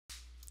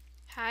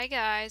Hi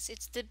guys,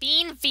 it's the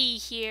Bean V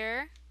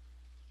here.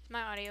 Is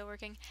my audio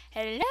working?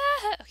 Hello.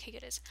 Okay,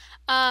 good. It is.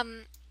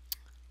 I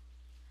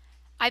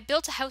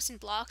built a house in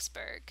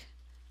Bloxburg.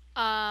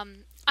 I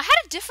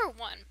had a different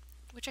one,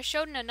 which I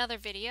showed in another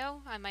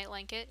video. I might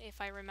link it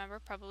if I remember.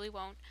 Probably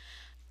won't.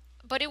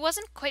 But it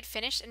wasn't quite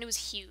finished, and it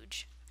was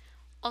huge.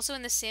 Also,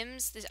 in The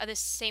Sims, this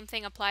same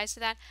thing applies to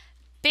that.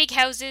 Big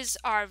houses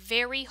are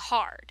very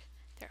hard.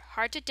 They're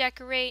hard to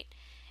decorate.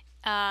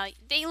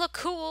 They look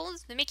cool.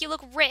 They make you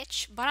look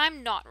rich, but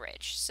I'm not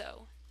rich,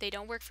 so they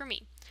don't work for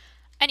me.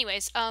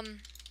 Anyways, I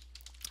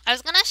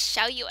was gonna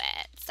show you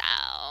it.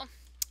 So,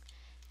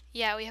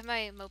 yeah, we have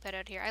my moped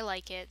out here. I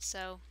like it,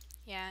 so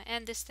yeah.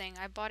 And this thing,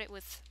 I bought it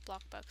with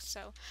Bloxburg,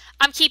 so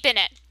I'm keeping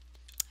it.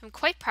 I'm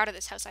quite proud of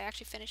this house. I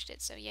actually finished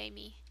it, so yay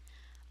me.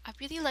 I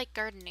really like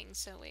gardening,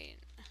 so wait.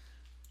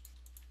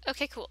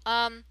 Okay, cool.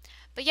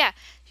 But yeah,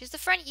 here's the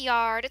front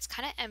yard. It's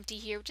kind of empty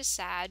here, which is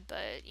sad,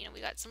 but you know,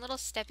 we got some little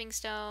stepping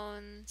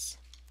stones.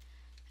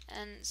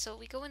 And so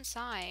we go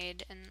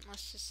inside, and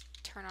let's just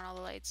turn on all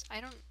the lights.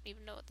 I don't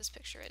even know what this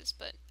picture is,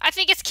 but I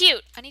think it's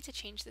cute. I need to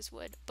change this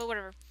wood, but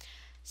whatever.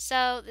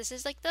 So this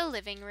is like the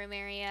living room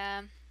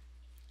area.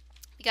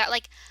 We got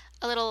like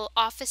a little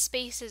office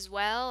space as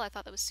well. I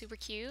thought that was super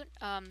cute.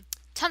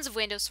 Tons of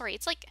windows. Sorry,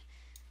 it's like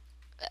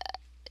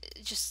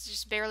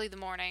just barely the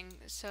morning,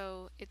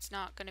 so it's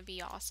not gonna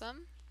be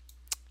awesome.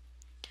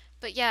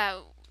 But yeah,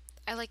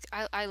 I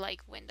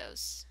like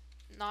windows.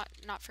 Not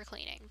for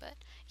cleaning, but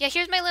yeah,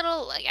 here's my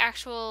little like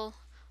actual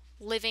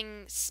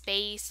living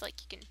space. Like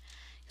you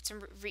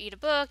can read a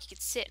book, you can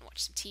sit and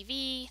watch some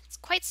TV. It's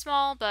quite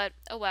small, but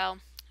oh well.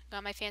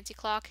 Got my fancy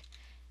clock,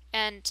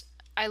 and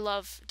I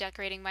love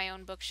decorating my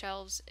own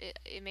bookshelves.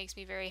 It makes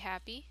me very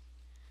happy.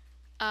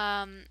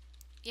 Um,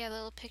 yeah,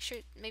 little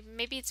picture.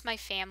 Maybe it's my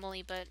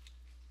family, but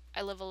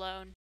I live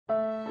alone.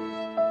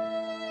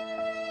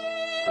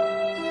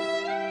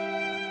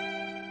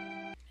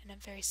 And I'm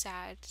very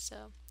sad,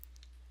 so.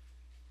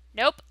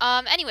 Nope.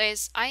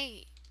 Anyways,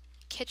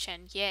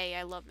 kitchen. Yay,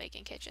 I love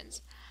making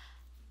kitchens.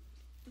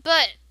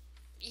 But,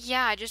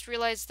 yeah, I just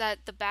realized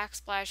that the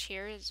backsplash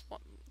here is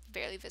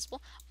barely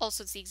visible.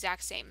 Also, it's the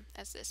exact same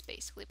as this,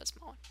 basically, but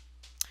smaller.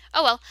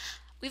 Oh well.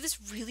 We have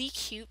this really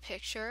cute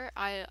picture.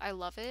 I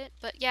love it.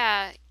 But,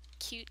 yeah,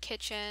 cute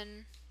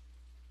kitchen.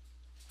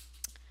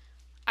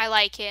 I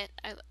like it.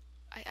 I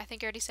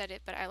think I already said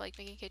it, but I like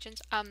making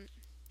kitchens.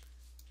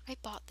 I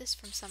bought this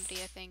from somebody,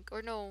 I think.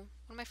 Or no, one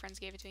of my friends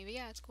gave it to me, but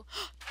yeah, it's cool.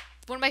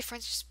 One of my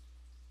friends just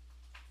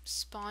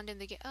spawned in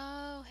the game.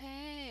 Oh,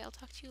 hey, I'll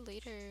talk to you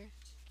later.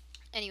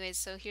 Anyways,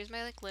 so here's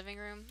my like living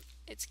room.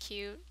 It's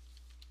cute.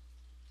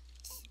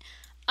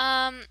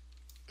 Um,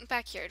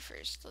 backyard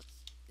first.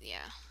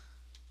 Yeah.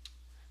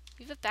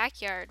 We have a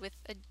backyard with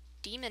a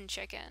demon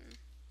chicken.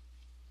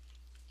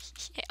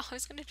 Yeah, I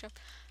was gonna jump.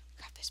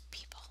 God, there's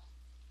people.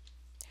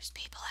 There's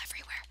people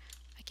everywhere.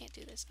 I can't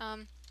do this.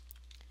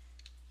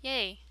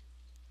 Yay.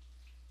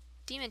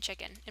 Demon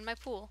chicken in my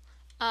pool.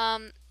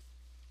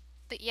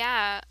 But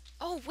yeah.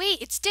 Oh,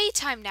 wait, it's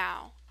daytime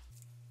now.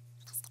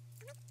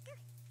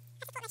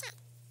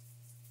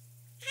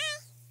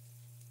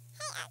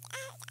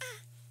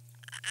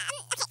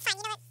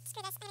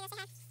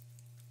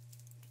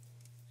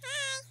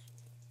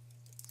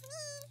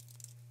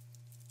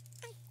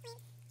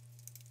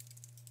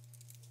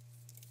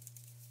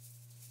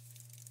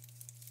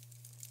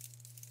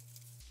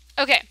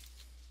 Okay.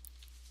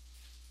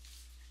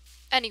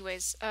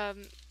 Anyways, I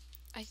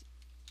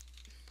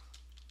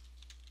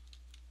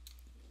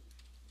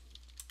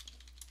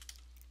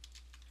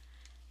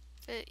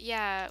but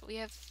yeah, we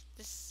have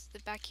the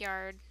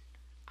backyard.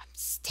 I'm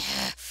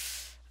still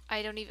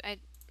I don't even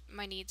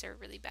my needs are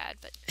really bad,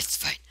 but it's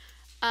fine.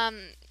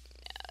 Um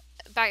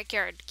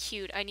backyard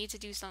cute. I need to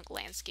do some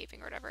landscaping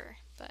or whatever,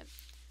 but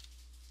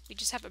we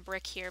just have a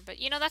brick here, but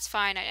you know that's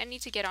fine. I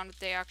need to get on with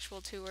the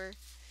actual tour.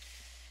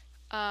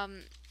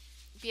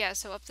 Yeah,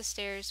 so up the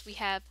stairs we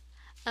have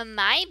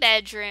my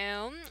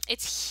bedroom.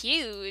 It's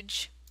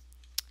huge.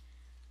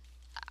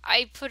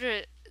 I put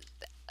a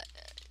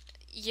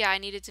yeah, I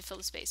needed to fill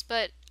the space,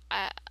 but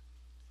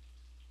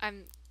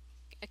I'm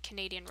a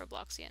Canadian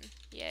Robloxian.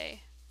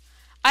 Yay.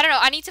 I don't know,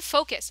 I need to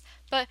focus.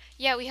 But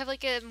yeah, we have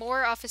like a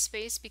more office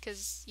space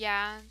because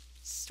yeah,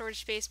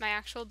 storage space, my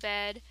actual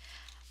bed,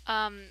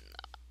 um,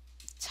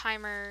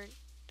 timer,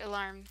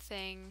 alarm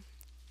thing.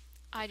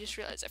 I just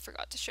realized I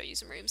forgot to show you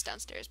some rooms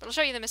downstairs, but I'll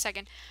show you them in a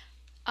second.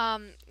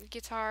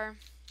 Guitar,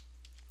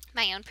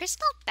 my own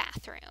personal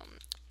bathroom.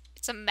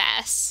 It's a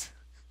mess.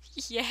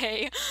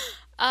 Yay.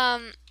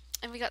 And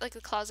we got like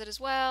the closet as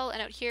well,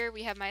 and out here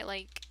we have my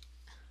like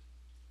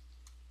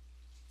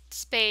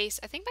space.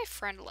 I think my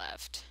friend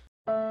left.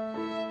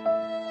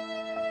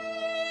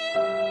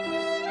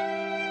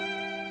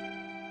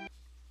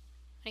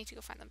 I need to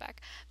go find them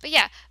back. But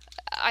yeah,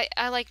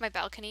 I like my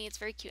balcony. It's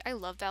very cute. I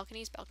love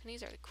balconies.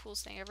 Balconies are the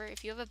coolest thing ever.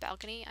 If you have a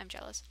balcony, I'm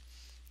jealous.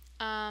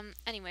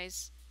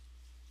 Anyways,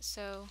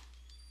 so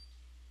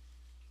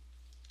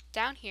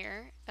down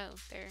here, oh,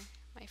 there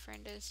my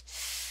friend is.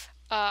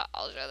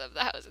 I'll show them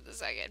the house in a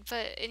second.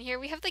 But in here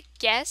we have the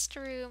guest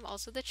room,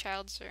 also the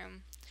child's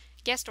room.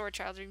 Guest or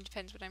child's room,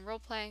 depends what I'm role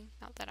playing.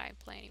 Not that I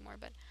play anymore,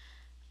 but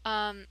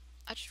I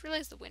just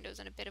realized the window's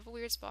in a bit of a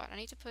weird spot. I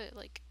need to put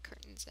like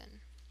curtains in.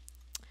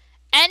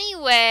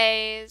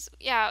 Anyways,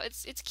 yeah,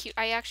 it's cute.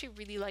 I actually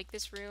really like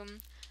this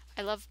room.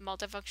 I love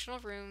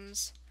multifunctional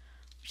rooms.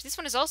 Which this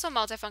one is also a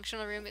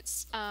multifunctional room.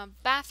 It's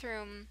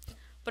bathroom,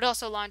 but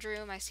also laundry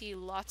room. I see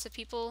lots of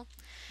people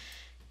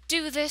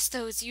do this,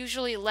 though it's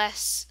usually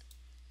less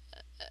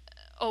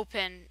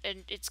open,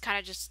 and it's kind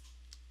of just,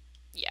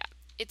 yeah,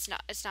 it's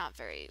not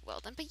very well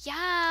done. But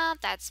yeah,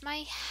 that's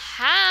my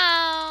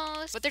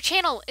house. But their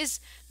channel is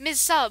Ms.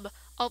 Sub.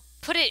 I'll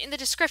put it in the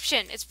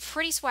description. It's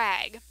pretty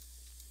swag.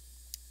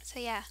 So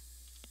yeah.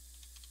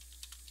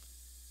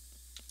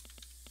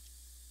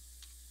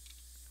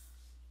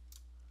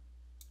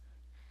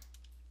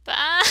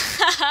 Bye.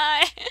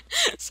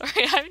 Sorry,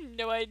 I have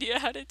no idea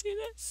how to do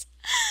this.